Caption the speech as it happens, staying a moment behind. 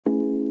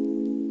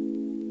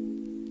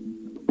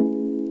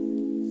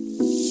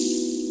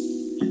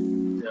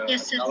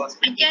Yes, sir.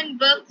 JavaScript? I can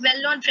work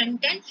well on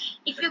front end.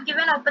 If you give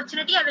an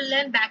opportunity, I will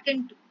learn back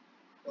end too.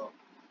 Do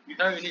you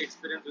have any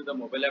experience with the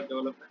mobile app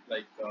development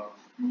like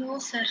No,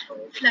 sir.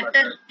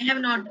 Flutter. I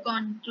have not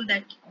gone through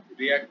that.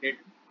 React Native?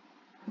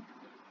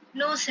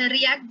 No, sir.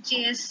 React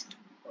JS.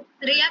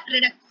 React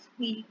Redux.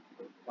 Okay,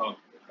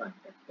 fine.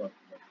 Got it.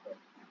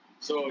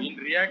 So in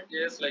React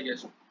JS, like,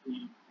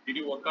 did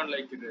you work on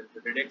like the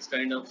Redux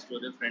kind of store,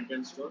 front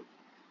end store?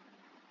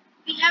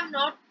 We have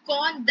not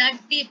gone that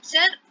deep,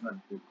 sir.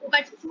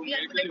 But So we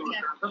are you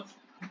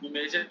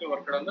majorly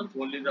worked on the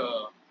only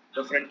the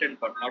front end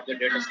part, not the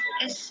data store.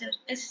 Yes, sir.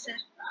 Yes, sir.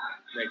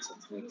 Makes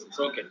sense. Makes sense.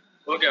 Okay.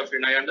 Okay,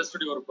 Afrin, I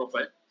understood your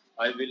profile.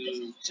 I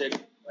will check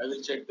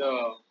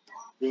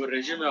your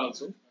resume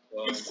also.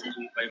 Yes, sir.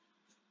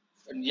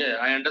 And yeah,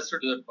 I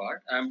understood that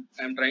part. I'm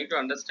trying to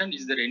understand,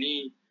 is there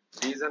any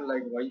reason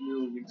like why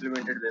you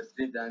implemented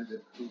Web3 than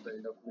Web2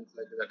 kind of things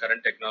like the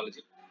current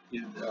technology?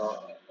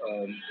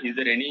 Is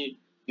there any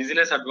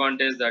business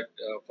advantage that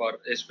for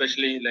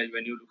especially like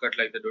when you look at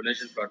like the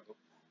donation platform,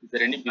 is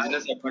there any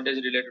business advantage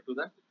related to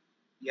that?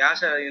 Yeah,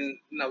 sir.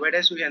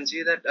 Nowadays we can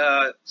see that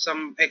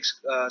some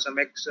ex web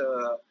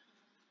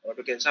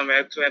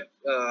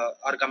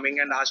are coming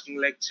and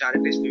asking like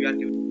charities we are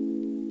giving.